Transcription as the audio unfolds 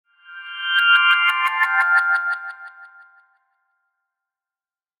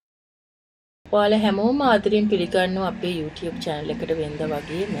ඔයාලා හැමෝම ආදරෙන් පිළිගන්නවා අපේ YouTube channel එකට වෙනද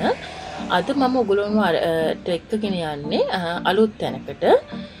වගේම අද මම ඔයගොල්ලෝව එක්කගෙන යන්නේ අලුත් තැනකට.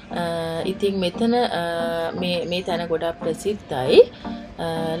 ඉතින් මෙතන මේ තැන ගොඩක් ප්‍රසිද්ධයි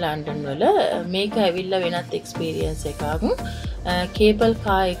ලන්ඩන් වල. මේක ඇවිල්ලා වෙනත් එක්ස්පීරියන්ස් එකක්. කේබල්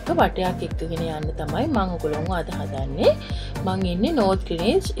කාර් එක වටයක් එක්කගෙන යන්න තමයි මම ඔයගොල්ලෝව අද හදන්නේ. මම ඉන්නේ North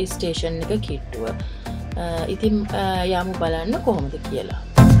Greenwich Station එක කිට්ටුව. ඉතින් යමු බලන්න කොහොමද කියලා.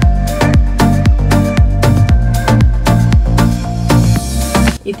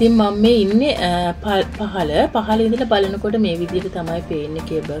 ඉතින් මම මේ ඉන්නේ පහළ ඉඳලා බලනකොට මේ විදිහට තමයි පේන්නේ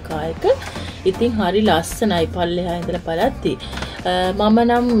කේබල් කාර් එක. ඉතින් හරි ලස්සනයි පල්ලෙහා ඉඳලා බලද්දි. මම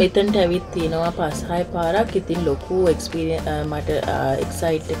නම් මෙතනට ඇවිත් තිනවා 5-6 පාරක්. ඉතින් ලොකු එක්ස්පීරියන්ස් මට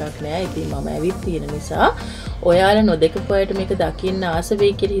එක්සයිට් එකක් නෑ. ඉතින් මම ඇවිත් තියෙන නිසා ඔයාලා නොදකපු අයට මේක දකින්න ආස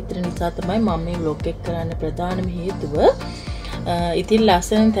වෙයි කියලා හිතන නිසා තමයි මම මේ vlog එක කරන්න ප්‍රධානම හේතුව. ඉතින්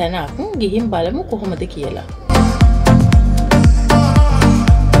ලස්සන තැනක් ගිහින් බලමු කොහොමද කියලා.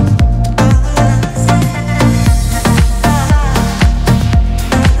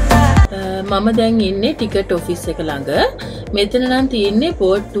 මම දැන් ඉන්නේ ටිකට් ඔෆිස් එක ළඟ. මෙතන නම් තියෙන්නේ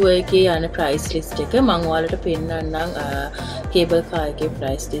බෝට් ටුවර් එකේ යන ප්‍රයිස් ලිස්ට් එක. මම ඔයාලට පෙන්නන්නම් කේබල් කාර් එකේ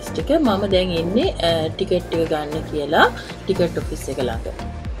ප්‍රයිස් ලිස්ට් එක. මම දැන් ඉන්නේ ටිකට් එක ගන්න කියලා ටිකට් ඔෆිස් එක ළඟ.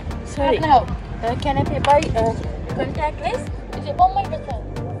 Sorry. Can I pay by contactless? Is it on my return?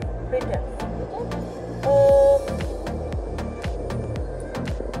 Return.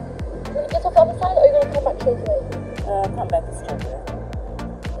 Get off on the side or are you going to come back straight away? Come back straight away.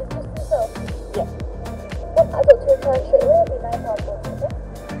 Yeah. Well, I got to return straight away. It'll be £9, okay?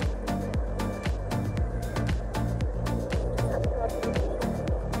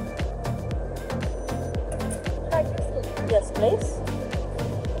 Yes, please.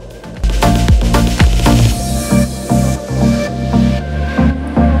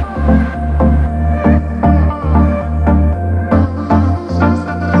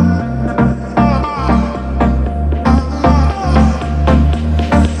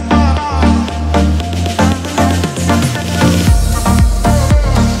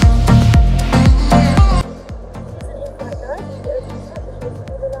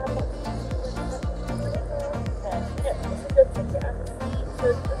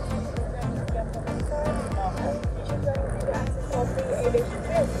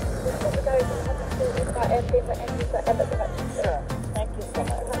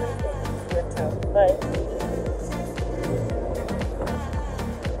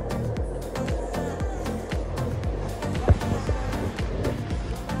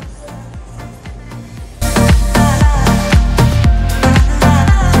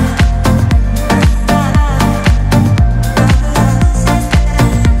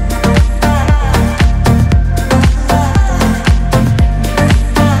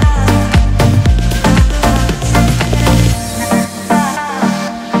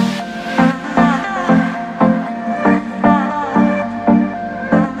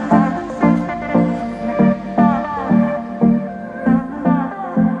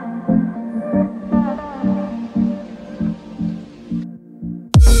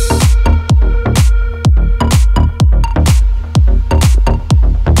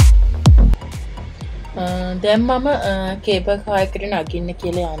 දැන් මම cable car එකට නගින්න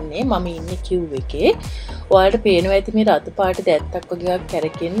කියලා යන්නේ. මම ඉන්නේ queue එකේ. ඔයාලට පේනවා ඇති මේ රතු පාට දැත්තක් වගේ එකක්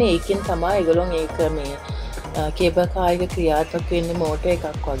කැරකෙන්නේ. ඒකෙන් තමයි ඒගොල්ලෝ ඒක මේ කේබල් කාර් එක ක්‍රියාත්මක වෙන්නේ මෝටර්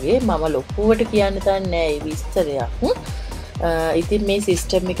එකක් වගේ. මම ලොකුවට කියන්න දන්නේ නැහැ ඒ විස්තරයක්. ඉතින් මේ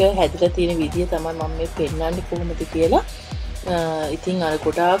සිස්ටම් එක හැදලා තියෙන විදිය තමයි මම මේ පෙන්නන්නේ කොහොමද කියලා. ඉතින් අර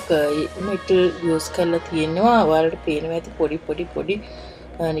ගොඩාක් මෙටල් යූස් කරලා තියෙනවා. ඔයාලට පේනවා ඇති පොඩි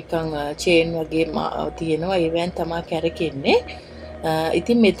නිකන් චේන් වගේ තියෙනවා. ඒවෙන් තමයි කැරකෙන්නේ.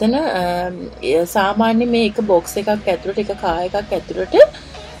 ඉතින් මෙතන සාමාන්‍ය මේ එක බොක්ස් එකක් ඇතුළට එක කාර් එකක් ඇතුළට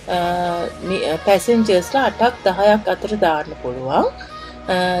පැසෙන්ජර්ස්ලා 8ක් 10ක් අතර දාන්න පුළුවන්.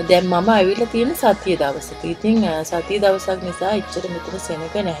 දැන් මම ඇවිල්ලා තියෙන සතිය දවසක. ඉතින් සතිය දවසක් නිසා එච්චර මෙතන සෙනග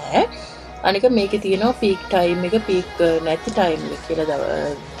නැහැ. අනික මේකේ තියෙනවා පීක් ටයිම් එක පීක් නැති ටයිම් එක කියලා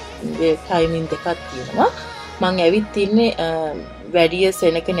ටයිමින් දෙකක් තියෙනවා. මම ඇවිත් ඉන්නේ වැඩි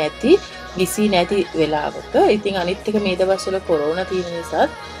සෙනක නැති විසි නැති වෙලාවක. ඉතින් අනිත් එක මේ දවස්වල කොරෝනා තියෙන නිසා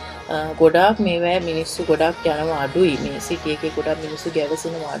ගොඩාක් මේවා මිනිස්සු ගොඩාක් යනවා අඩුයි. මේ සිටි එකේ ගොඩාක් මිනිස්සු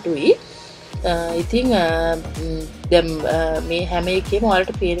ගැවසෙනවා අඩුයි. ඉතින් දැන් මේ හැම එකේම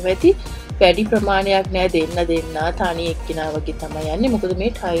ඔයාලට පේනවා ඇති වැඩි ප්‍රමාණයක් නෑ දෙන්න තනි එක්කිනා වගේ තමයි යන්නේ. මොකද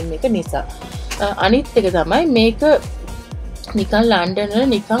මේ ටයිම් එක නිසා. අනිත් එක තමයි මේක නිකන් ලන්ඩන් වල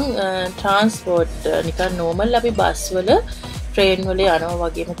නිකන් ට්‍රාන්ස්පෝර්ට් නිකන් නෝමල් අපි බස් වල ට්‍රේන් වල යනවා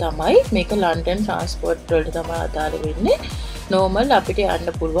වගේම තමයි මේක ලන්ඩන් ට්‍රාන්ස්පෝර්ට් වලට තමයි අදාළ වෙන්නේ. normal අපිට යන්න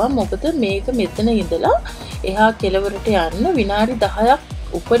පුළුවන්. මොකද මේක මෙතන ඉඳලා එහා කෙළවරට යන්න විනාඩි 10ක්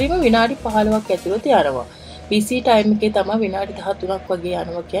උපරිම විනාඩි 15ක් ඇතුළත යනවා. PC time එකේ තමයි විනාඩි 13ක් වගේ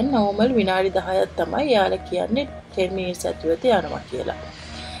යනවා කියන්නේ normal විනාඩි 10ක් තමයි යාලා කියන්නේ 10 minutes ඇතුළත යනවා කියලා.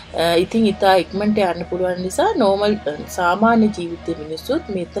 ඉතින් ඉතා ඉක්මනට යන්න පුළුවන් නිසා normal සාමාන්‍ය ජීවිතේ මිනිස්සුත්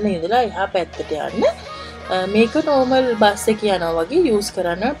මෙතන ඉඳලා එහා පැත්තට යන්න මේක normal බස් එක යනවා වගේ use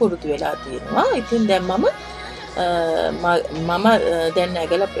කරන්න පුරුදු වෙලා තියෙනවා. ඉතින් දැන් මම දැන්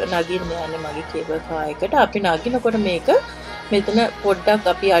නැගලා නගින්න යන්නේ මගේ කේබල් කාර් එකට. අපි නගිනකොට මේක මෙතන පොඩ්ඩක්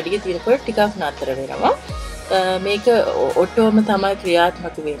අපි අඩිය තියෙනකොට ටිකක් නතර වෙනවා. මේක ඔටෝම තමයි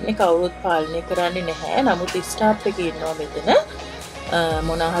ක්‍රියාත්මක වෙන්නේ. කවුරුත් පාලනය කරන්නේ නැහැ. නමුත් ස්ටාෆ් එකේ ඉන්නවා මෙතන.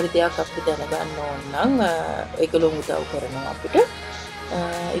 මොන හරි දෙයක් අපිට දැනගන්න ඕන නම් ඒගොල්ලෝ උදව් කරනවා අපිට.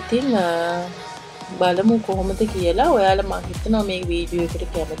 ඉතින් බලමු කොහොමද කියලා. ඔයාලා මම හිතනවා මේ වීඩියෝ එකට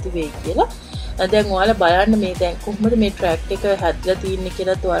කැමති වෙයි කියලා. දැන් ඔයාලා බලන්න මේ දැන් කොහොමද මේ ට්‍රැක් එක හැදලා තියෙන්නේ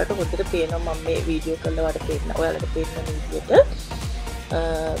කියලා ඔයාලට හොඳට පේනවා. මම මේ වීඩියෝ කරලා ඔයාලට පේන්න විදියට.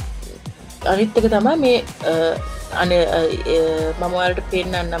 අනිත් එක තමයි මේ මම ඔයාලට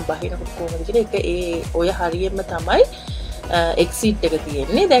පෙන්නන්නම් බහිනකොට කොහොමද කියලා. ඔය හරියෙම තමයි එක්සිට් එක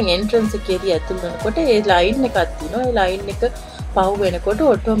තියෙන්නේ. දැන් එන්ට්‍රන්ස් එකේදී ඇතුල් වෙනකොට ඒ ලයින් එකක් තියෙනවා. ඒ ලයින් එක පහු වෙනකොට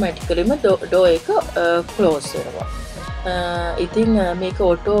ඔටෝමැටිකලිම ඩෝ එක ක්ලෝස් වෙනවා. ඉතින් මේක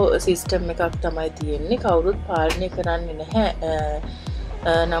ඔටෝ සිස්ටම් එකක් තමයි තියෙන්නේ. කවුරුත් පාලනය කරන්නේ නැහැ.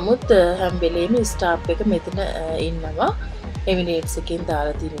 නමුත් හැම වෙලේම ස්ටාෆ් එක මෙතන ඉන්නවා. Emirates එකෙන්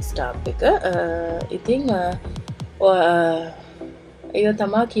දාලා තියෙන ස්ටාෆ් එක. ඉතින් ඒක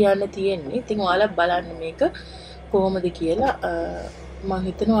තමයි කියන්න තියෙන්නේ. ඉතින් ඔයාලා බලන්න මේක කොහොමද කියලා. මම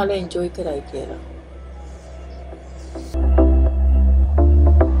හිතනවා ඔයාලා එන්ජොයි කරයි කියලා.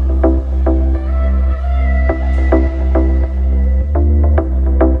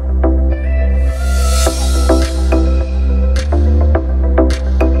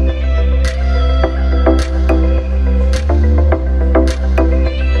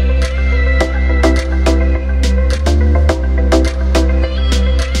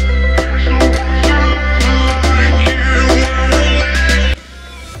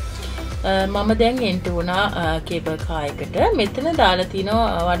 මම දැන් එන්ට් වුණා කේබල් කාර් එකට. මෙතන දාලා තිනවා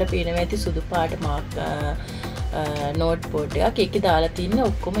වඩ පේනවා ඇති සුදු පාට මාක් නෝට් බෝඩ් එකක්. ඒකේ දාලා තින්න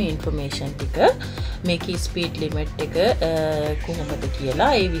ඔක්කොම ඉන්ෆර්මේෂන් ටික. මේකේ ස්පීඩ් ලිමිට් එක කොහොමද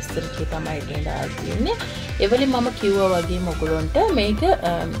කියලා ඒ විස්තර ටික තමයි එකෙන් දාලා තියෙන්නේ. ඒවලින් මම කිව්වා වගේම ඔයගොල්ලන්ට මේක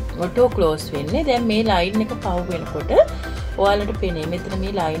ඔටෝ ක්ලෝස් වෙන්නේ. දැන් මේ ලයින් එක පහු වෙනකොට ඔයාලට පේන්නේ මෙතන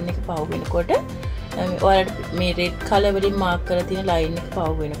මේ ලයින් එක පහු වෙනකොට ඔයාලට මේ රෙඩ් කලර් වලින් මාක් කරලා තියෙන ලයින් එක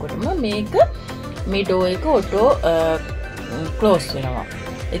පහු වෙනකොටම මේක මේ ඩෝ එක ඔටෝ ක්ලෝස් වෙනවා.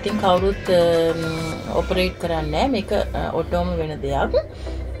 ඉතින් කවුරුත් ඔපරේට් කරන්නේ නැහැ. මේක ඔටෝම වෙන දෙයක්.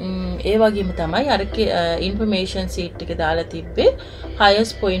 ඒ වගේම තමයි අර ඉන්ෆර්මේෂන් සීට් එක දාලා තිබ්බේ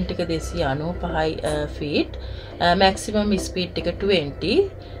highest point එක 295 feet, maximum speed එක 20,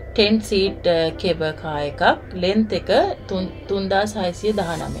 10 seat cable car එකක්, length එක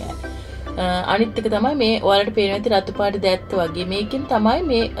 3619යි. අනිත් එක තමයි මේ ඔයාලට පේන විදිහට රතු පාට දැත්ත වගේ මේකෙන් තමයි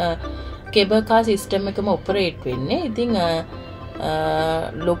මේ කේබල් කාර් සිස්ටම් එකම ඔපරේට් වෙන්නේ. ඉතින්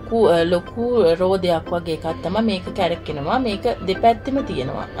ලොකු රෝදයක් වගේ එකක් තමයි මේක කැරකෙනවා. මේක දෙපැත්තෙම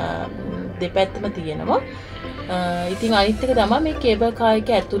තියෙනවා. ඉතින් අනිත් එක තමයි මේ කේබල් කාර් එක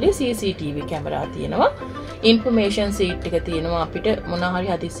ඇතුලේ CCTV කැමරා තියෙනවා. ඉන්ෆර්මේෂන් සීට් එක තියෙනවා. අපිට මොන හරි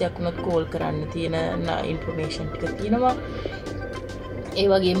හදිස්සියක් වුණොත් කෝල් කරන්න තියෙන ඉන්ෆර්මේෂන් ටික තියෙනවා. ඒ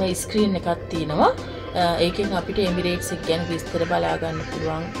වගේම ස්ක්‍රීන් එකක් තියෙනවා. ඒකෙන් අපිට Emirates එක ගැන විස්තර බලා ගන්න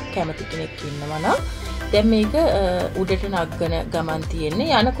පුළුවන් කැමති කෙනෙක් ඉන්නවා නම්. දැන් මේක උඩට නගන ගමන් තියෙන්නේ.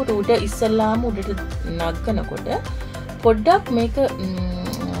 යනකොට උඩ ඉස්සල්ලාම උඩට නගනකොට පොඩ්ඩක් මේක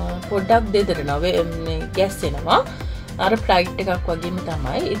පොඩ්ඩක් දෙදරනවා. ගැස්සෙනවා. අර ෆ්ලයිට් එකක් වගේම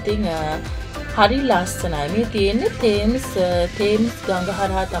තමයි. ඉතින් හරි ලස්සනයි. මේ තියෙන්නේ තේම්ස් ගඟ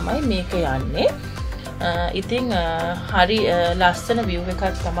හරහා තමයි මේක යන්නේ. ඉතින් හරි ලස්සන view එකක්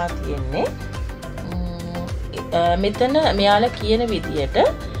තමයි තියෙන්නේ. මෙතන මෙයාලා කියන විදියට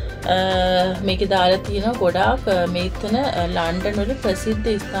මේක දාලා තියෙන ගොඩාක් මෙතන ලන්ඩන් වල ප්‍රසිද්ධ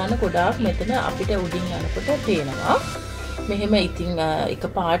ස්ථාන ගොඩාක් මෙතන අපිට උඩින් යනකොට පේනවා. මෙහෙම ඉතින් එක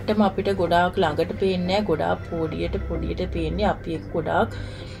පාටම අපිට ගොඩාක් ළඟට පේන්නේ නැහැ. ගොඩාක් පොඩියට පේන්නේ. අපි ඒක ගොඩාක්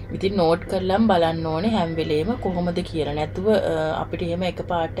ඉතින් නෝට් කරලම් බලන්න ඕනේ හැම වෙලේම කොහොමද කියලා. නැතුව අපිට එහෙම එක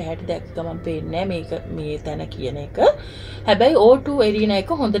පාට හැට දැක්ක ගමන් පේන්නේ මේක මේ තැන කියන එක. හැබැයි O2 එරිනා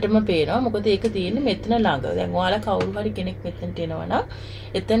එක හොඳටම පේනවා. මොකද ඒක තියෙන්නේ මෙතන ළඟ. දැන් ඔයාලා කවුරු හරි කෙනෙක් මෙතනට එනවනම්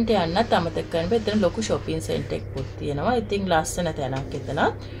එතනට යන්නත් අමතක කරන්න. එතන ලොකු shopping center එකක් තියෙනවා. ඉතින් ලස්සන තැනක් එතන.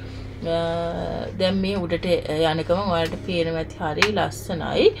 දැන් මේ උඩට යන ගමන් ඔයාලට පේනවා ඇති හරිය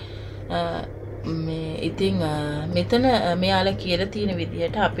ලස්සනයි. මේ ඉතින් මෙතන මෙයාලා කියලා තියෙන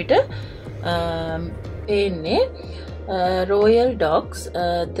විදිහට අපිට පේන්නේ Royal Docks,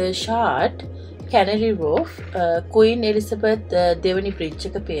 The Shard, Canary Wharf, Queen Elizabeth දෙවනි bridge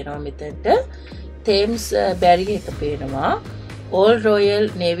එක පේනවා මෙතනට. Thames Barrier එක පේනවා. All Royal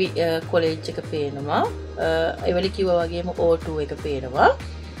Navy College එක පේනවා. ඒවල කිව්වා වගේම O2 එක පේනවා.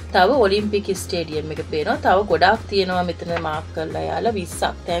 තව ඔලිම්පික් ස්ටේඩියම් එක පේනවා. තව ගොඩාක් තියෙනවා මෙතන මාක් කරලා යාලා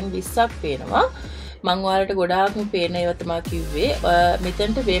 20ක් තැන් 20ක් පේනවා. මම ඔයාලට ගොඩාක්ම පේන ඒවා තමයි කිව්වේ.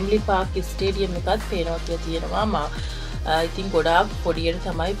 මෙතනට වෙම්ලි පාක් ස්ටේඩියම් එකත් පේනවා කියලා තියෙනවා. ඉතින් ගොඩාක් පොඩියට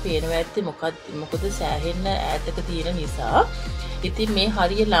තමයි පේනවා ඇත්තේ. මොකද සෑහෙන්න ඈතක තියෙන නිසා. ඉතින් මේ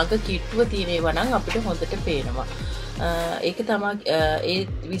හරිය ළඟ කිට්ටුව තියෙන ඒවා නම් අපිට හොඳට පේනවා. ඒක තමයි ඒ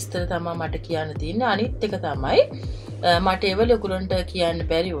විස්තර තමයි මට කියන්න තියෙන්නේ. අනිත් එක තමයි මට ඒවල ඔයගොල්ලන්ට කියන්න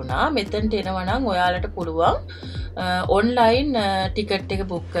බැරි වුණා. මෙතනට එනවා නම් ඔයාලට පුළුවන් ඔන්ලයින් ටිකට් එක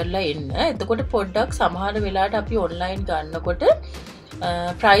බුක් කරලා එන්න. එතකොට පොඩ්ඩක් සමහර වෙලාවට අපි ඔන්ලයින් ගන්නකොට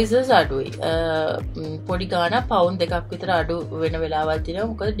ප්‍රයිසස් අඩුයි. පොඩි ගාණක් පවුන් 2ක් විතර අඩු වෙන වෙලාවල් තියෙනවා.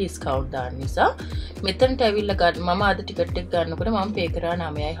 මොකද ඩිස්කවුන්ට් දාන නිසා. මෙතනට ඇවිල්ලා ගන්න මම අද ටිකට් එක ගන්නකොට මම පේ කරා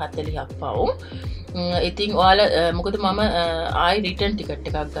 9.40ක් පවුන්. ඉතින් ඔයාලා මොකද මම ආයි රිටර්න් ටිකට්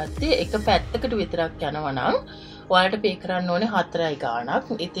එකක් ගත්තේ. එක පැත්තකට විතරක් යනවා නම් ඔයාලට පේ කරන්න ඕනේ 4යි ගාණක්.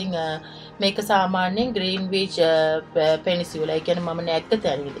 ඉතින් මේක සාමාන්‍යයෙන් Greenwich Peninsula. ඒ කියන්නේ මම නැග්ග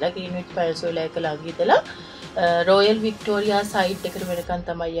තැන ඉඳලා Greenwich Peninsula එක ළඟ ඉඳලා Royal Victoria side එකට වෙනකන්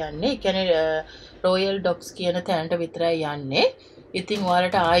තමයි යන්නේ. ඒ කියන්නේ Royal Docks කියන තැනට විතරයි යන්නේ. ඉතින්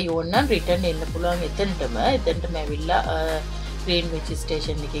ඔයාලට ආයි ඕන නම් රිටර්න් එන්න පුළුවන් එතනටම. එතනටම ඇවිල්ලා Greenwich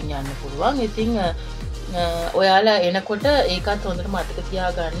Station එකකින් යන්න පුළුවන්. ඉතින් ඔයාලා එනකොට ඒකත් හොඳට මතක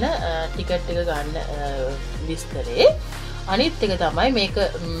තියාගන්න ටිකට් එක ගන්න විස්තරේ. අනිත් එක තමයි මේක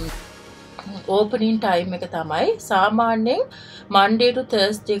ඕපනින් ටයිම් එක තමයි සාමාන්‍යයෙන් Monday to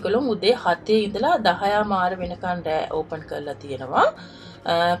Thursday ගලොම් උදේ 7 ඉඳලා 10 මාර වෙනකන් රෑ ඕපන් කරලා තියෙනවා.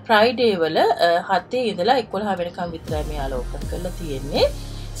 Friday වල 7 ඉඳලා 11 වෙනකන් විතරයි මෙයාලා ඕපන් කරලා තියෙන්නේ.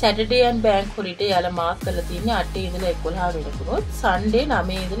 Saturday and bank holiday යාලා mark කරලා තියෙන්නේ 8 ඉඳලා 11 වෙනකන්. Sunday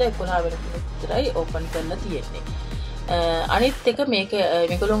 9 ඉඳලා 11 වෙනකන් විතරයි ඕපන් කරලා තියෙන්නේ. අනිත් එක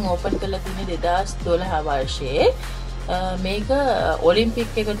මේගොල්ලෝ ඕපන් කරලා තියෙන්නේ 2012 වර්ෂයේ. මේක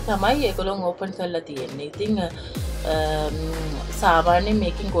ඔලිම්පික් එකට තමයි ඒගොල්ලෝ ඕපන් කරලා තියෙන්නේ. ඉතින් සාමාන්‍යයෙන්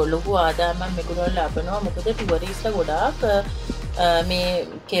මේකෙන් ලොකු ආදායමක් මේගොල්ලෝ ලබනවා. මොකද ටුවරිස්ට්ලා ගොඩාක් මේ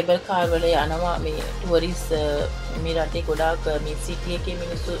කේබල් කාර් වල යනවා. මේ ටුවරිස්ට් මේ රටේ ගොඩාක් මේ සිටි එකේ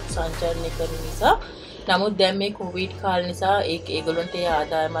මිනිස්සු සංචාරණය කරන නිසා. නමුත් දැන් මේ කොවිඩ් කාල නිසා ඒගොල්ලන්ට ඒ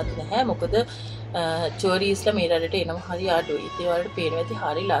ආදායමක් නැහැ. මොකද ටුවරිස්ට්ලා මේ රටට එනවා හරි අඩුයි. ඉතින් ඔයාලට පේනවා ඇති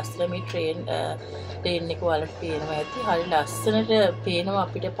හරි ලස්සන මේ ට්‍රේන් එක ඔයාලට පේනවා ඇති හරි ලස්සනට පේනවා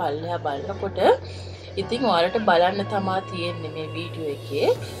අපිට පල්ලෙහා බලනකොට. ඉතින් ඔයාලට බලන්න තමයි තියෙන්නේ මේ වීඩියෝ එකේ.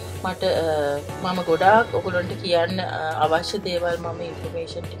 මම ගොඩාක් ඔයගොල්ලන්ට කියන්න අවශ්‍ය දේවල් මම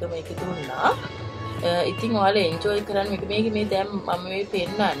ඉන්ෆර්මේෂන් ටික මේකේ දුන්නා. ඉතින් ඔයාලා එන්ජොයි කරන්න මේ දැන් මම මේ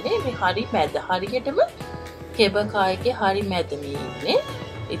පෙන්නන්නේ මේ හරි මැද හරියටම කේබල් කාර් එකේ හරි මැද මේ ඉන්නේ.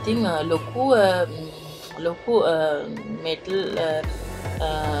 ඉතින් ලොකු මෙටල්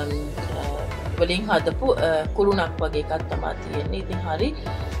වලින් හදපු කුරුණක් වගේ එකක් තමයි තියෙන්නේ. ඉතින් හරි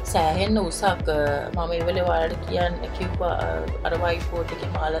සෑහෙන්න උසක් මම ඒවල ඔයාලට කිව්වා අර වයිට් බෝඩ්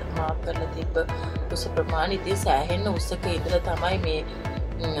එකේ මාක් කරලා තිබ්බ උස ප්‍රමාණය. ඉතින් සෑහෙන්න උසක ඉඳලා තමයි මේ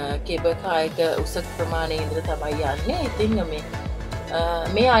කේබල් කාර් එක උස ප්‍රමාණයේ ඉඳලා තමයි යන්නේ. ඉතින්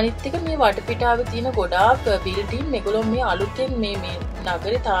මේ අනිත් එක මේ වටපිටාවේ තියෙන ගොඩාක් බිල්ඩින් මේගොල්ලෝ මේ අලුතෙන් මේ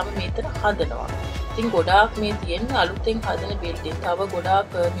නගරේ තාම මෙතන හදනවා. ඉතින් ගොඩාක් මේ තියෙන අලුතෙන් හදන බිල්ඩින් තව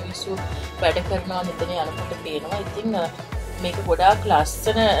ගොඩාක් මිනිස්සු වැඩ කරනවා මෙතන යනකොට පේනවා. ඉතින් මේක ගොඩාක්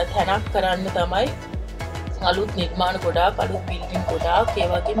ලස්සන තැනක් කරන්න තමයි අලුත් නිර්මාණ ගොඩාක් අලුත් බිල්ඩින් ගොඩාක් ඒ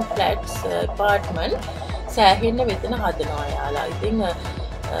වගේම ෆ්ලැට්ස් ඇපාර්ට්මන්ට් සෑහෙන්න මෙතන හදනවා යාලා. ඉතින්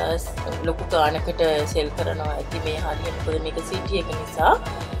ලොකු ගානකට සෙල් කරනවා ඇති මේ හරියට. මොකද මේක සිටි එක නිසා.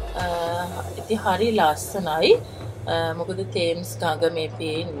 ඉතින් හරි ලස්සනයි. මොකද තේම්ස් ගඟ මේ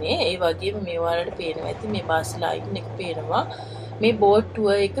පේන්නේ. ඒ වගේම මේ වලට පේනවා ඇති මේ බස් ලයින් එක පේනවා. මේ බෝට්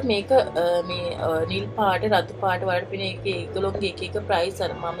ටුවර් එක මේක මේ නිල් පාට රතු පාට වලට පේන ඒගොල්ලෝගේ එක ප්‍රයිස්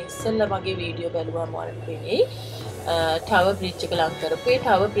අර මම ඉස්සෙල්ලා මගේ වීඩියෝ බැලුවාම වලට පේන්නේ. ටවර් බ්‍රිජ් එක ළඟ කරපු ඒ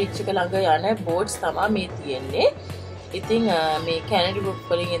ටවර් බ්‍රිජ් එක ළඟ යන බෝට්ස් තමයි මේ තියෙන්නේ. ඉතින් මේ කැනරි වොෆ්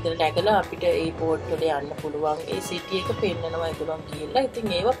වලින් ඉඳලා නැගලා අපිට ඒ බෝට් වල යන්න පුළුවන්. ඒ සිටි එක පෙන්නනවා ඒගොල්ලන් කියලා. ඉතින්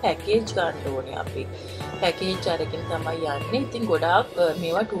ඒවා පැකේජ් ගන්න ඕනේ අපි. පැකේජ් අරගෙන තමයි යන්නේ. ඉතින් ගොඩාක්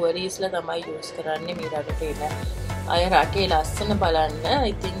මේවා ටුවරිස්ට්ලා තමයි යූස් කරන්නේ මේ රටට එන අය රටේ ලස්සන බලන්න.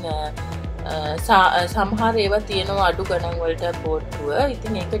 ඉතින් සමහර ඒවා තියෙනවා අඩු ගණන් වලට බෝට්ටුව.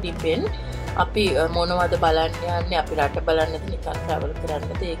 ඉතින් ඒක ඩිපෙන්ඩ් අපි මොනවද බලන්න යන්නේ, අපි රට බලන්නද නිකන් ට්‍රැවල්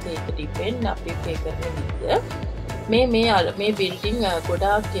කරන්නද, ඒක ඩිපෙන්ඩ් අපි පේ කරන විදිය. මේ බිල්ඩින්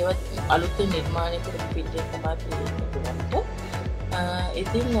ගොඩාක් ඒවා අලුත් නිර්මාණය කරපු බිල්ඩින් තමයි.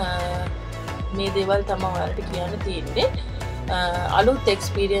 ඉතින් මේ දේවල් තමයි ඔයාලට කියන්න තියෙන්නේ. අලුත්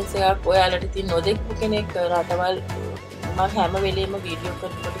එක්ස්පීරියන්ස් එකක් ඔයාලට තියෙන නොදෙක්පු කෙනෙක් රටවල් මම හැම වෙලේම වීඩියෝ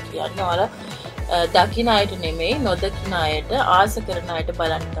කරනකොට කියන්නේ ඔයාලා දකින්න අයට නෙමෙයි නොදකින්න අයට ආස කරන අයට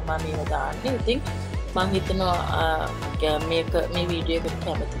බලන්න තමයි මේව දාන්නේ. ඉතින් මම හිතනවා මේ වීඩියෝ එකට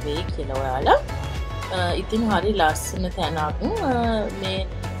කැමති වෙයි කියලා ඔයාලා. ඉතින් හරි ලස්සන තැනක්.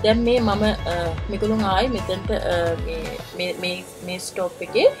 දැන් මම මේගොල්ලෝ ආයි මෙතනට මේ ස්ටොප්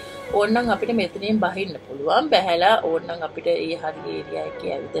එකේ ඕනනම් අපිට මෙතනින් බහින්න පුළුවන්. බහැලා ඕනනම් අපිට ඒ හරි ඒරියා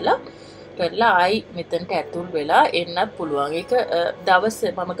එකේ ඇවිදලා කරලා ආයි මෙතනට ඇතුල් වෙලා එන්නත් පුළුවන්. ඒක දවස්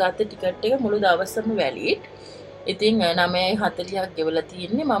මම ගත්ත ටිකට් එක මුළු දවසම වැලිඩ්. ඉතින් 9:40ක් ගෙවලා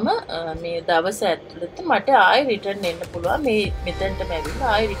තියෙන්නේ. මම මේ දවස් ඇතුළත මට ආයි රිටර්න් එන්න පුළුවන්. මෙතනටම ඇවිල්ලා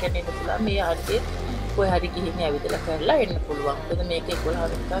ආයි රිටර්න් එන්න පුළුවන්. මේ හරියට කොයි හරි ගිහින් ඇවිදලා කරලා එන්න පුළුවන්. මොකද මේක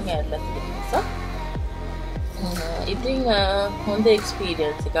 11 වෙනිකන් ඇරලා තියෙන නිසා. ඉතින් හොඳ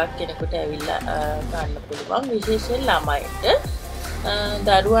එක්ස්පීරියන්ස් එකක් කෙනෙකුට ඇවිල්ලා ගන්න පුළුවන්. විශේෂයෙන් ළමයින්ට.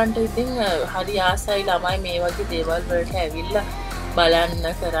 දරුවන්ට ඉතින් හරි ආසයි ළමයි මේ වගේ දේවල් වලට ඇවිල්ලා බලන්න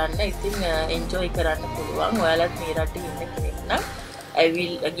කරන්න. ඉතින් එන්ජොයි කරන්න පුළුවන්. ඔයාලත් මේ රටේ ඉන්න කෙනෙක් නම්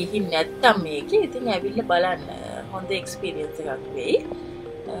ඇවිල්ලා ගිහින් නැත්තම් මේකේ ඉතින් ඇවිල්ලා බලන්න. හොඳ එක්ස්පීරියන්ස් එකක් වෙයි.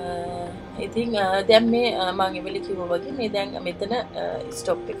 ඉතින් දැන් මේ මම එවෙල කිව්වා වගේ මේ දැන් මෙතන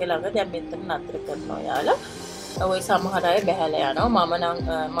ස්ටොප් එක ළඟ දැන් මෙතන නතර කරනවා ඔයාලා. ඔය සමහර අය බහැලා යනවා.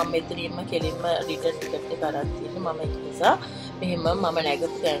 මම මෙතනින්ම කෙලින්ම රිටර්න් ටිකට් එක අරන් තියෙනවා. මම ඒක නිසා මෙහෙම මම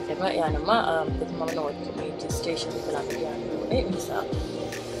නැගපු තැනටම යනවා. මොකද මම නෝර්ත් ග්‍රීන්විච් ස්ටේෂන් එක ළඟ යන්න ඕනේ නිසා.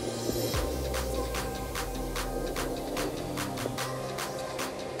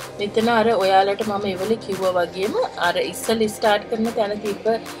 මෙතන අර ඔයාලට මම එවල කිව්වා වගේම අර ඉස්සෙල් ස්ටාර්ට් කරන තැන තිබ්බ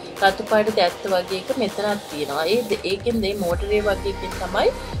රතු පාට දැත්ත වගේ එක මෙතනක් තියෙනවා. ඒකෙන් මේ මෝටරේ වගේ එකෙන් තමයි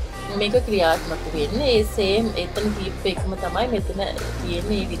මේක ක්‍රියාත්මක වෙන්නේ. ඒ සේම් එතන තිබ්බ එකම තමයි මෙතන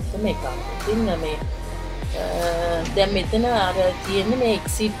තියෙන්නේ. ඒ විදිහම එකක්. ඉතින් දැන් මෙතන අර තියෙන්නේ මේ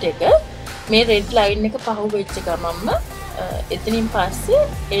එක්සිට් එක. මේ රෙඩ් ලයින් එක පහු වෙච්ච ගමන්ම එතනින් පස්සේ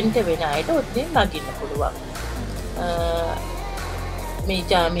එන්ටර් වෙන අයට ඔතනින් නගින්න පුළුවන්. මේ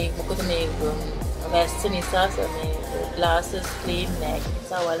ජාමේ මොකද මේ වැස්ස නිසා මේ ග්ලාසස් ක්ලීන් නැහැ. ඒ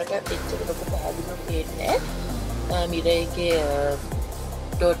නිසා වලට එච්චර ලොකු පැහැදිලිව පේන්නේ නැහැ. මිරර් එකේ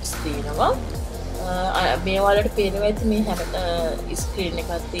ඩොට්ස් තියෙනවා. මේ වලට පේනවා ඇති මේ හැම ස්ක්‍රීන්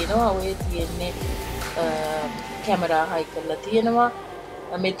එකක් තියෙනවා. ඔය තියෙන්නේ කැමරා හයි කරලා තියෙනවා.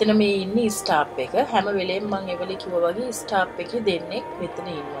 මෙතන මේ ඉන්නේ ස්ටාෆ් එක. හැම වෙලේම මම එවලේ කිව්වා වගේ ස්ටාෆ් එකේ දෙන්නෙක් මෙතන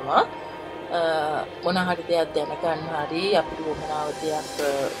ඉන්නවා. මොන හරි දෙයක් දැනගන්න හරි අපිට වමනාව දෙයක්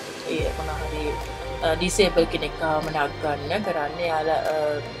මොන හරි ඩිසේබල් කෙනෙක් ආවම නගන්න කරන්න යාලා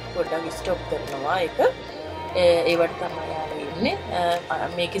පොඩ්ඩක් ස්ටොප් කරනවා. ඒවට තමයි යාලා ඉන්නේ.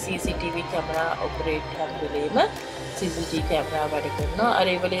 මේකේ CCTV කැමරා ඔපරේට් හැම වෙලේම CCTV කැමරා වැඩ කරනවා. අර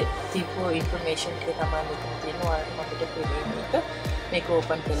ඒවලේ තිබ්බ ඉන්ෆර්මේෂන් ටික තමයි මෙතන තියෙනවා. අපිට පේන්නේ මේක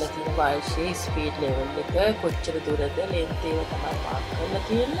ඕපන් කරලා තියෙන වායුවේ ස්පීඩ් ලෙවල් එක කොච්චර දුරද ලෙන්ත් ඒවා තමයි මාක් කරලා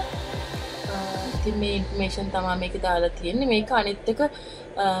තියෙන්නේ. ඉතින් මේ ඉන්ෆර්මේෂන් තමයි මේකේ දාලා තියෙන්නේ. මේක අනිත් එක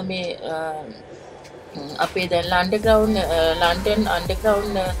මේ අපේ දැන් ලන්ඩන්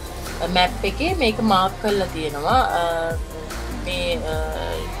අන්ඩර්ග්‍රවුන්ඩ් මැප් එකේ මේක මාක් කරලා තියෙනවා. මේ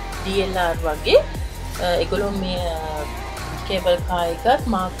DLR වගේ ඒගොල්ලෝ මේ කේබල් කාර් එකත්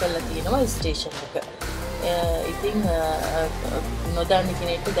මාක් කරලා තියෙනවා ස්ටේෂන් එක. ඉතින් නොදන්න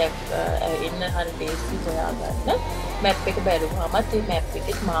කෙනෙක්ට එන්න හරි ලේසි හොයාගන්න. මැප් එක බැලුවාමත් මේ මැප්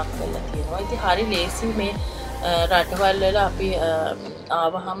එකෙත් මාක් කරලා තියෙනවා. ඉතින් හරි ලේසි මේ රටවල් වල අපි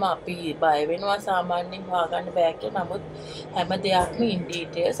ආවහම අපි බය වෙනවා සාමාන්‍යයෙන් හොයාගන්න බෑ කියලා. නමුත් හැම දෙයක්ම ඉන්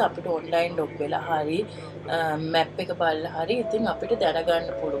ඩීටේල්ස් අපිට ඔන්ලයින් ලොග් වෙලා හරි මැප් එක බලලා හරි ඉතින් අපිට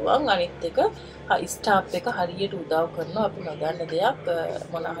දැනගන්න පුළුවන්. අනිත් එක ස්ටාෆ් එක හරියට උදව් කරනවා. අපි නොදන්න දෙයක්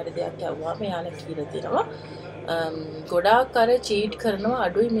මොන හරි දෙයක් ඇහුවාම යාලා කියලා දෙනවා. ගොඩාක් අර චීට් කරනවා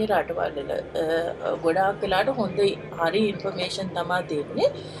අඩුයි මේ රටවල් වල. ගොඩාක් වෙලාට හොඳ හරි ඉන්ෆර්මේෂන් තමයි දෙන්නේ.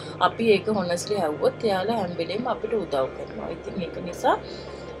 අපි ඒක හොනස්ලි ඇහුවොත් එයාලා හැම වෙලේම අපිට උදව් කරනවා. ඉතින් ඒක නිසා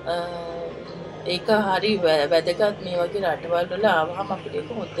ඒක හරි වැදගත් මේ වගේ රටවල් වල ආවම අපිට ඒක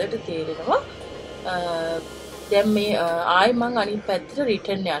හොඳට තේරෙනවා. දැන් මේ ආයි මං අනිත් පැත්තට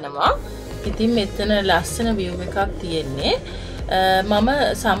රිටර්න් යනවා. ඉතින් මෙතන ලස්සන view එකක් තියෙන්නේ. මම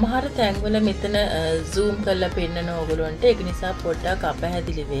සමහර තැන්වල මෙතන zoom කරලා පෙන්නන ඕගොල්ලන්ට ඒක නිසා පොඩ්ඩක්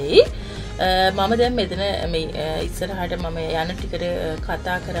අපහැදිලි වෙයි. මම දැන් මෙතන මේ ඉස්සරහට මම යන ටිකට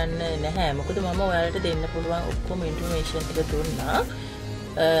කතා කරන්න නැහැ. මොකද මම ඔයාලට දෙන්න පුළුවන් ඔක්කොම ඉන්ෆර්මේෂන් ටික දුන්නා.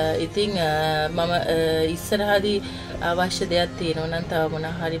 ඉතින් මම ඉස්සරහදී අවශ්‍ය දෙයක් තියෙනවා නම් තව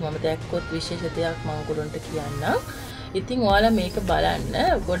මොනවා හරි මම දැක්කොත් විශේෂ දෙයක් මම ඔයගොල්ලන්ට කියන්නම්. ඉතින් ඔයාලා මේක බලන්න.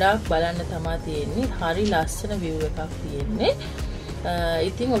 ගොඩාක් බලන්න තමයි තියෙන්නේ. හරි ලස්සන view එකක් තියෙන්නේ.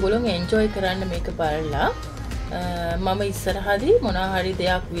 ඉතින් ඔයගොල්ලෝ එන්ජොයි කරන්න මේක බලලා මම ඉස්සරහදී මොනවා හරි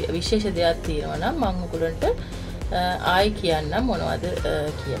දෙයක් විශේෂ දෙයක් තියෙනවා නම් මම ඔයගොල්ලන්ට ආයි කියන්නම් මොනවද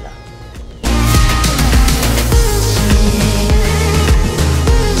කියලා.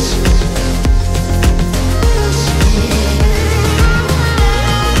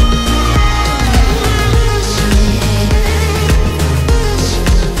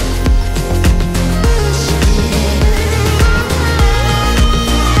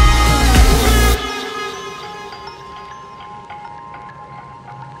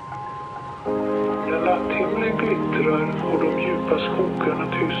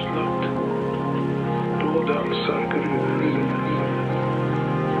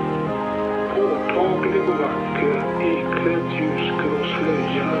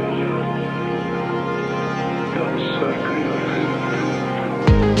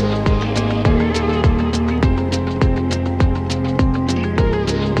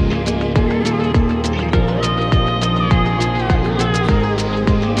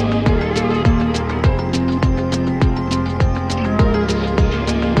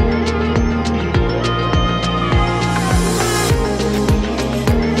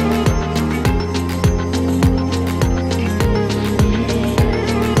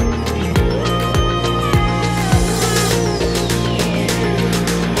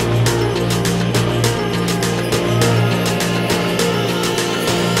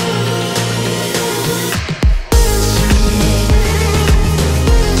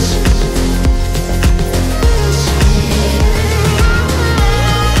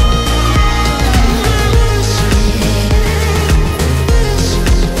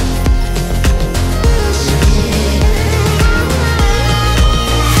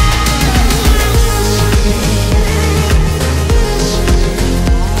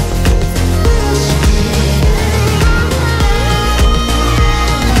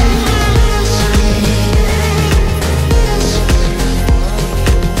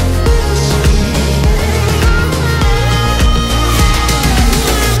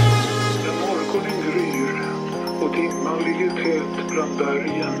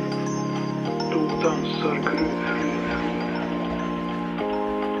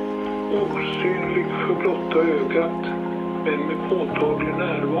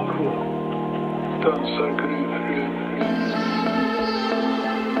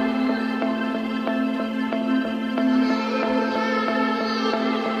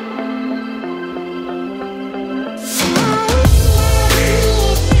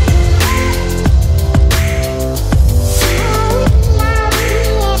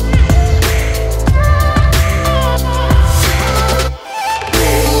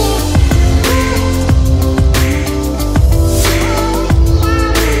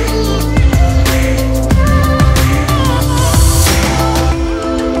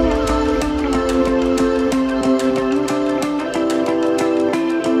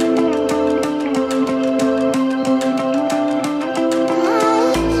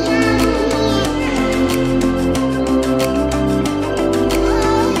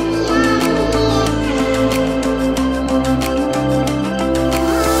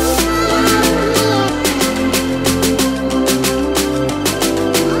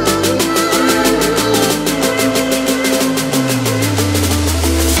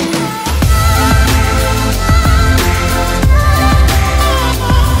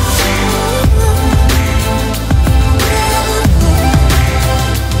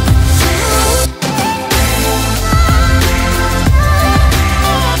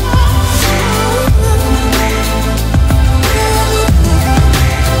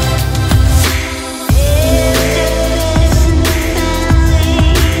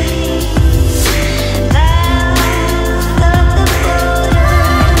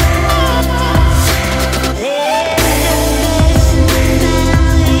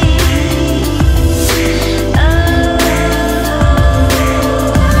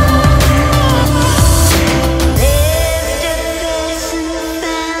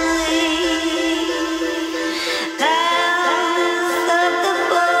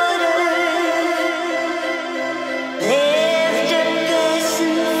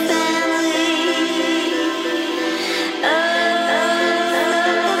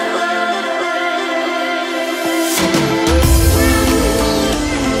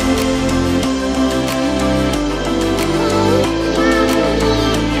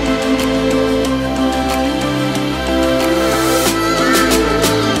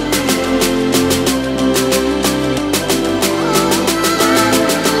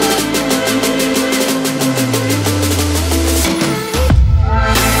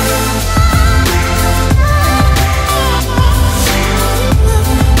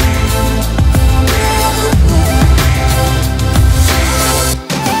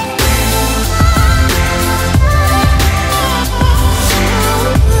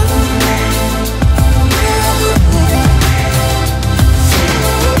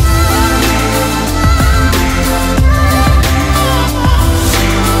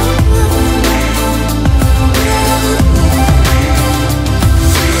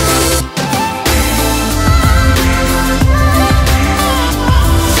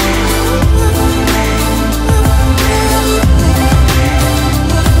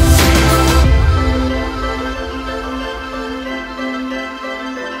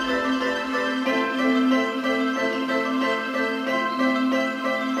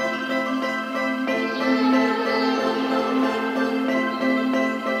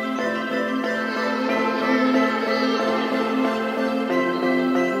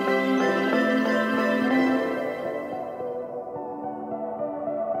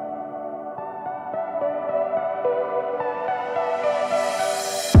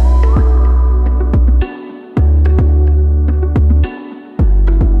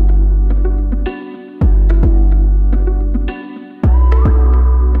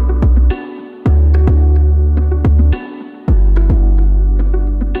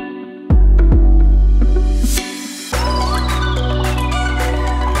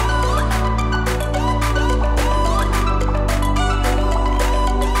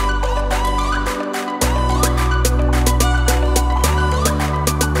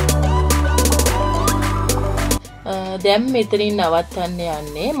 දැන් මෙතනින් නවත්තන්න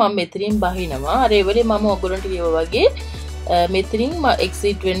යන්නේ. මම මෙතනින් බහිනවා. අර ඒ වෙලේ මම ඔයගොල්ලන්ට කිව්වා වගේ මෙතනින්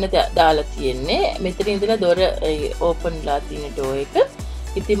එක්සිට් වෙන්න දාලා තියෙන්නේ. මෙතනින් ඉඳලා දොර ඕපන් ලා තියෙන ඩෝ එක.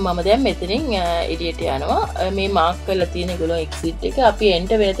 ඉතින් මම දැන් මෙතනින් එළියට යනවා. මේ මාක් කරලා තියෙන ඒගොල්ලෝ එක්සිට් එක අපි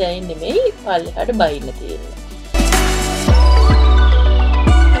එන්ටර් වෙන තැනින් නෙමෙයි පල්ලෙහාට බහින්න තියෙන්නේ.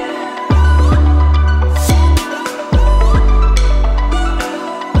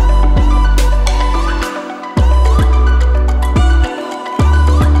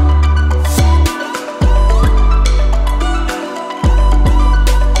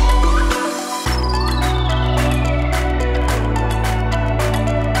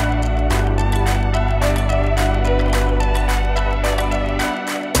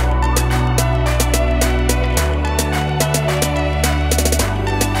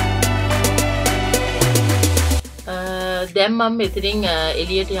 දැන් මම මෙතනින්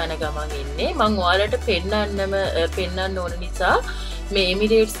එළියට යන ගමන් ඉන්නේ. මම ඔයාලට පෙන්නන්න ඕන නිසා මේ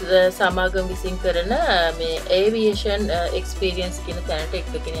Emirates සමාගම විසින් කරන මේ aviation experience කියන තැනට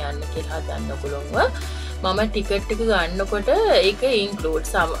එක්කගෙන යන්න කියලා හදන්න ඔයගොල්ලෝව. මම ටිකට් එක ගන්නකොට ඒක include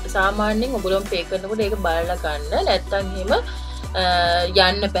සාමාන්‍යයෙන් ඔයගොල්ලෝ pay කරනකොට ඒක බලලා ගන්න. නැත්තම් එහෙම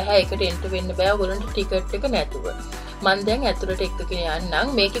යන්න බෑ. ඒකට enter වෙන්න බෑ ඔයගොල්ලන්ට ටිකට් එක නැතුව. මම දැන් ඇතුළට එක්කගෙන යන්නම්.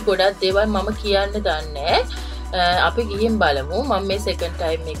 මේකේ ගොඩක් දේවල් මම කියන්න දන්නේ නැහැ. අපි ගිහින් බලමු. මම මේ සෙකන්ඩ්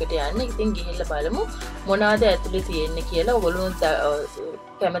ටයිම් එකට යන්නේ. ඉතින් ගිහිල්ලා බලමු මොනවාද ඇතුලේ තියෙන්නේ කියලා ඔයගොල්ලෝ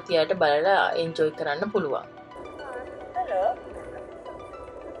කැමතියට බලලා එන්ජොයි කරන්න පුළුවන්. Hello.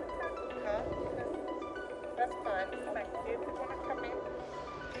 That's fine. Thank you. You want to come in?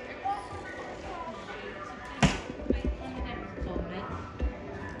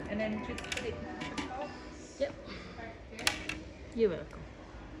 And then just put it. Yep. You're welcome.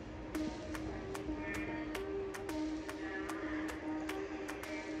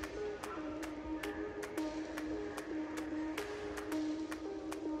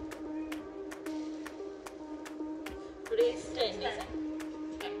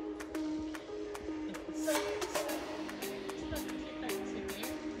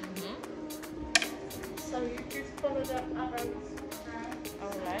 So you just follow the arrows around.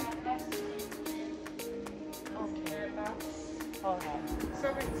 Alright. Okay. Alright. So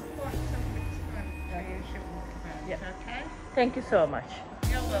it's quite self-explanatory as you walk around. Yeah. Okay. Thank you so much.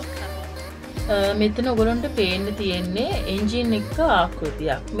 You're welcome. මෙතන ඔයගොල්ලන්ට පේන්න තියෙන්නේ engine එක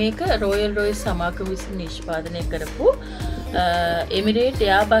ආකෘතියක්. මේක royal Royce සමාගම විසින් නිෂ්පාදනය කරපු Emirates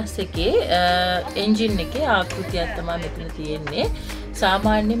Air Bus එකේ එන්ජින් එකේ ආකෘතියක් තමයි මෙතන තියෙන්නේ.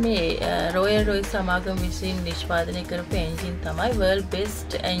 සාමාන්‍ය මේ රොයල් රොයිස් සමාගම විසින් නිෂ්පාදනය කරපු එන්ජින් තමයි world best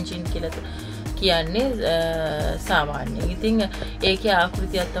engine කියලා කියන්නේ සාමාන්‍යයෙන්. ඉතින් ඒකේ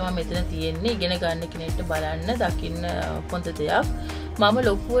ආකෘතියක් තමයි මෙතන තියෙන්නේ. ඉගෙන ගන්න කෙනෙක්ට බලන්න දකින්න හොඳ දෙයක්. මම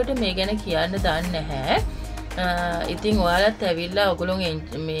ලොකුවට මේ ගැන කියන්න දන්නේ නැහැ. ඉතින් ඔයාලත් ඇවිල්ලා ඔයගොල්ලෝ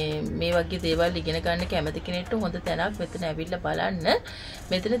මේ වගේ දේවල් ඉගෙන ගන්න කැමති කෙනෙක්ට හොඳ තැනක් මෙතන ඇවිල්ලා බලන්න.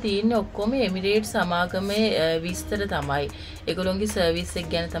 මෙතන තියෙන්නේ ඔක්කොම Emirates සමාගමේ විස්තර තමයි. ඒගොල්ලෝගේ සර්විස් එක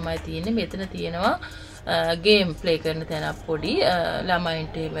ගැන තමයි තියෙන්නේ. මෙතන තියෙනවා ගේම් ප්ලේ කරන තැනක් පොඩි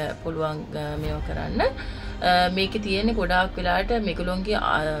ළමයින්ට පුළුවන් මේවා කරන්න. මේකේ තියෙන්නේ ගොඩාක් වෙලාවට මේගොල්ලෝගේ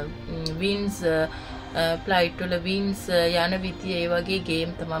වින්ස් ෆ්ලයිට් වල වින්ස් යන විදිය ඒ වගේ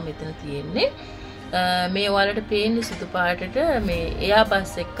ගේම් තමයි මෙතන තියෙන්නේ. මේ ඔයාලට පේන්නේ සුදු පාටට මේ එයා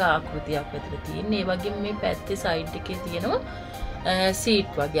බස් එක ආකෘතියක් මෙතන තියෙන්නේ. ඒ වගේම මේ පැත්තේ සයිඩ් එකේ තියෙනවා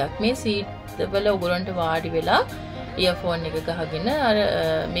සීට් වගේක්. මේ සීට් වල ඔයගොල්ලන්ට වාඩි වෙලා ඉයර්ෆෝන් එක ගහගෙන අර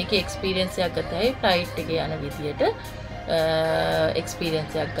මේකේ එක්ස්පීරියන්ස් එකක් ගතයි ෆ්ලයිට් එකේ යන විදියට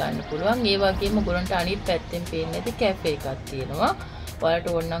එක්ස්පීරියන්ස් එකක් ගන්න පුළුවන්. ඒ වගේම ඔයගොල්ලන්ට අනිත් පැත්තෙන් පේන්නේ නැති කැෆේ එකක් තියෙනවා.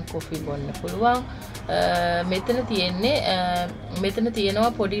 ඔයාලට ඕන නම් කොෆි බොන්න පුළුවන්. මෙතන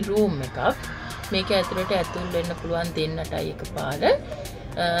තියෙනවා පොඩි රූම් එකක්. මේක ඇතුළට ඇතුල් වෙන්න පුළුවන් දෙන්නටයි එකපාර.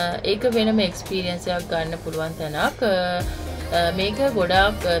 ඒක වෙනම එක්ස්පීරියන්ස් එකක් ගන්න පුළුවන් තැනක්. මේක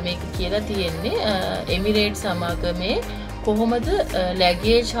ගොඩාක් මේක කියලා තියෙන්නේ Emirates සමාගමේ කොහොමද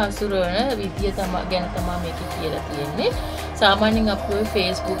ලැගේජ් හසුරවන විදිය ගැන තමයි මේක කියලා තියෙන්නේ. සාමාන්‍යයෙන් අපි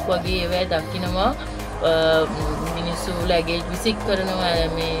Facebook වගේ ඒවා දකිනවා මිනිස්සු ලැගේජ් විසික් කරනවා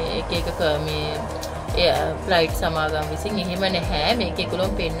මේ එක මේ ෆ්ලයිට් සමාගම් විසින්. එහෙම නැහැ. මේක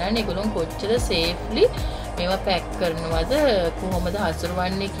ඒගොල්ලෝ පෙන්නන්නේ ඒගොල්ලෝ කොච්චර සේෆ්ලි මේවා පැක් කරනවද කොහොමද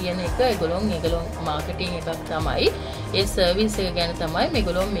හසුරවන්නේ කියන එක ඒගොල්ලෝ මාකටිං එකක් තමයි. ඒ සර්විස් එක ගැන තමයි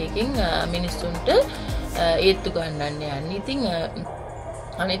මේගොල්ලෝ මේකෙන් මිනිස්සුන්ට ඒත්තු ගන්නන්න යන්නේ. ඉතින්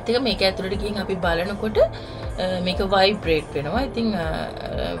අනිත් එක මේක ඇතුළට ගිහින් අපි බලනකොට මේක වයිබ්‍රේට් වෙනවා. ඉතින්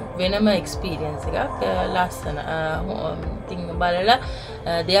වෙනම එක්ස්පීරියන්ස් එකක් ලස්සන. ඉතින් බලලා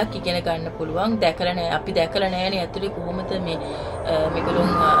දෙයක් ඉගෙන ගන්න පුළුවන්. දැකලා නැහැ. අපි දැකලා නැහැනේ ඇතුළේ කොහොමද මේගොල්ලෝ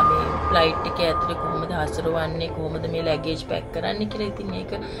මේ ෆ්ලයිට් එකේ ඇතුලේ කොහොමද හසුරවන්නේ කොහොමද මේ ලැගේජ් පැක් කරන්නේ කියලා. ඉතින්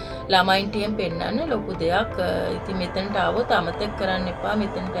ඒක ළමයින්ට එහෙම පෙන්නන්න ලොකු දෙයක්. ඉතින් මෙතනට ආවොත් අමතක කරන්න එපා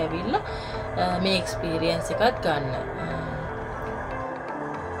මෙතනට ඇවිල්ලා මේ එක්ස්පීරියන්ස් එකත් ගන්න.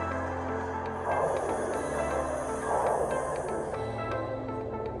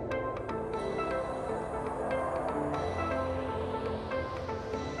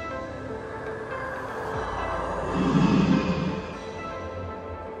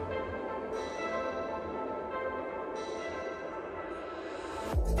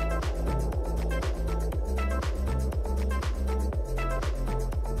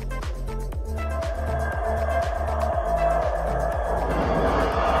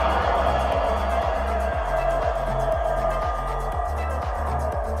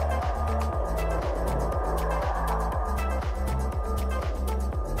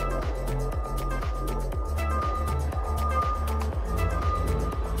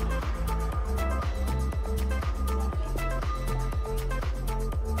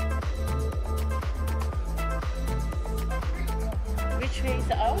 Which way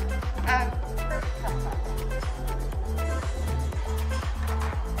is out?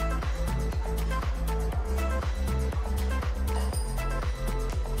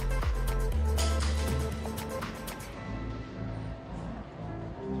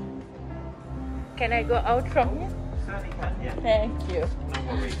 Can I go out from here? Certainly can, yeah. Thank you. No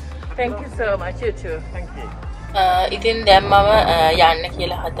worries. Thank you so much. You too. Thank you. ඉතින් දැන් මම යන්න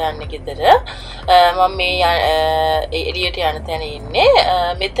කියලා හදන්නේ ගෙදර. මම මේ එළියට යන තැන ඉන්නේ.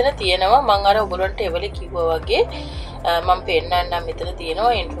 මෙතන තියෙනවා මම අර ඔයගොල්ලන්ට එවල කිව්වා වගේ මම පෙන්නන්නම් මෙතන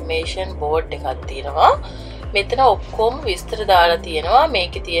තියෙනවා ඉන්ෆර්මේෂන් බෝඩ් එකක් තියෙනවා. මෙතන ඔක්කොම විස්තර දාලා තියෙනවා.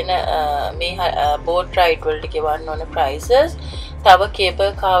 මේකේ තියෙන මේ බෝට් රයිඩ් වලට ගෙවන්න ඕන ප්‍රයිසස්. තව කේබල්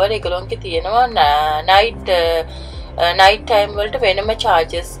කාර් වල ඒගොල්ලන්ගේ තියෙනවා night time වලට වෙනම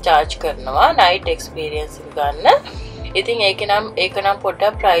charge කරනවා night experience එක ගන්න. ඉතින් ඒක නම්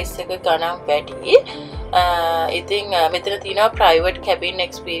පොඩ්ඩක් price එක ගණන් වැඩි. ඉතින් මෙතන තියෙනවා private cabin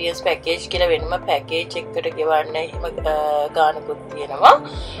experience package කියලා වෙනම package එකකට ගෙවන්න එහෙම ගානකුත් තියෙනවා.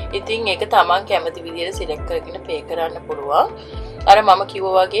 ඉතින් ඒක තමන් කැමති විදිහට select කරගෙන pay කරන්න පුළුවන්. අර මම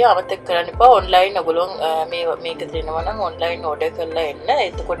කිව්වා වගේ අමතක කරන්න එපා online ඔයගොල්ලෝ මේක දෙනවා නම් online order කරලා එන්න.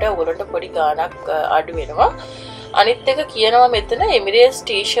 එතකොට ඔයගොල්ලන්ට පොඩි ගාණක් අඩු වෙනවා. අනිත් එක කියනවා මෙතන Emirates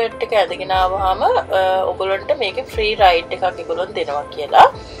t-shirt එක ඇඳගෙන ආවහම ඔයගොල්ලන්ට මේකේ free ride එකක් ඒගොල්ලන් දෙනවා කියලා.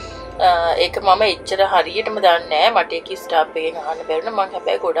 ඒක මම එච්චර හරියටම දන්නේ නැහැ. මට ඒක ස්ටාෆ් එකෙන් අහන්න බැරිුණා. මම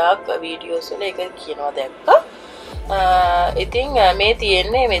හැබැයි ගොඩාක් වීඩියෝස් වල ඒක කියනවා දැක්කා. ඉතින් මේ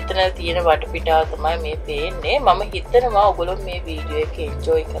තියෙන්නේ මෙතන තියෙන වටපිටාව තමයි මේ පේන්නේ. මම හිතනවා ඔයගොල්ලෝ මේ වීඩියෝ එක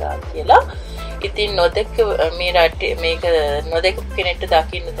එන්ජොයි කරා කියලා. ඉතින් නොදෙක මේ රටේ මේක නොදෙක කෙනෙක්ට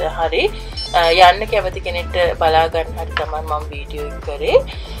දකින්නද හරි යන්න කැමති කෙනෙක්ට බලා ගන්න හරි තමයි මම වීඩියෝ එක කරේ.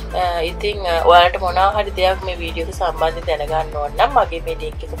 ඉතින් ඔයාලට මොනවා හරි දෙයක් මේ වීඩියෝ එක සම්බන්ධයෙන් දැනගන්න ඕන නම් මගේ මේ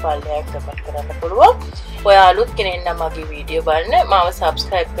link එක පල්ලෙහාට කමෙන්ට් කරන්න පුළුවන්. ඔයා අලුත් කෙනෙක් නම් මගේ වීඩියෝ බලන්න මාව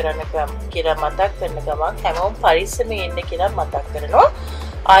subscribe කරන්න කියලා මතක් කරන ගමන් හැමෝම පරිස්සමෙන් ඉන්න කියලා මතක් කරනවා.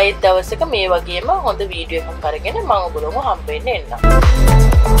 ආයෙත් දවසක මේ වගේම හොඳ වීඩියෝ එකක් අරගෙන මම ඔයගොල්ලෝව හම්බ වෙන්න එන්නම්.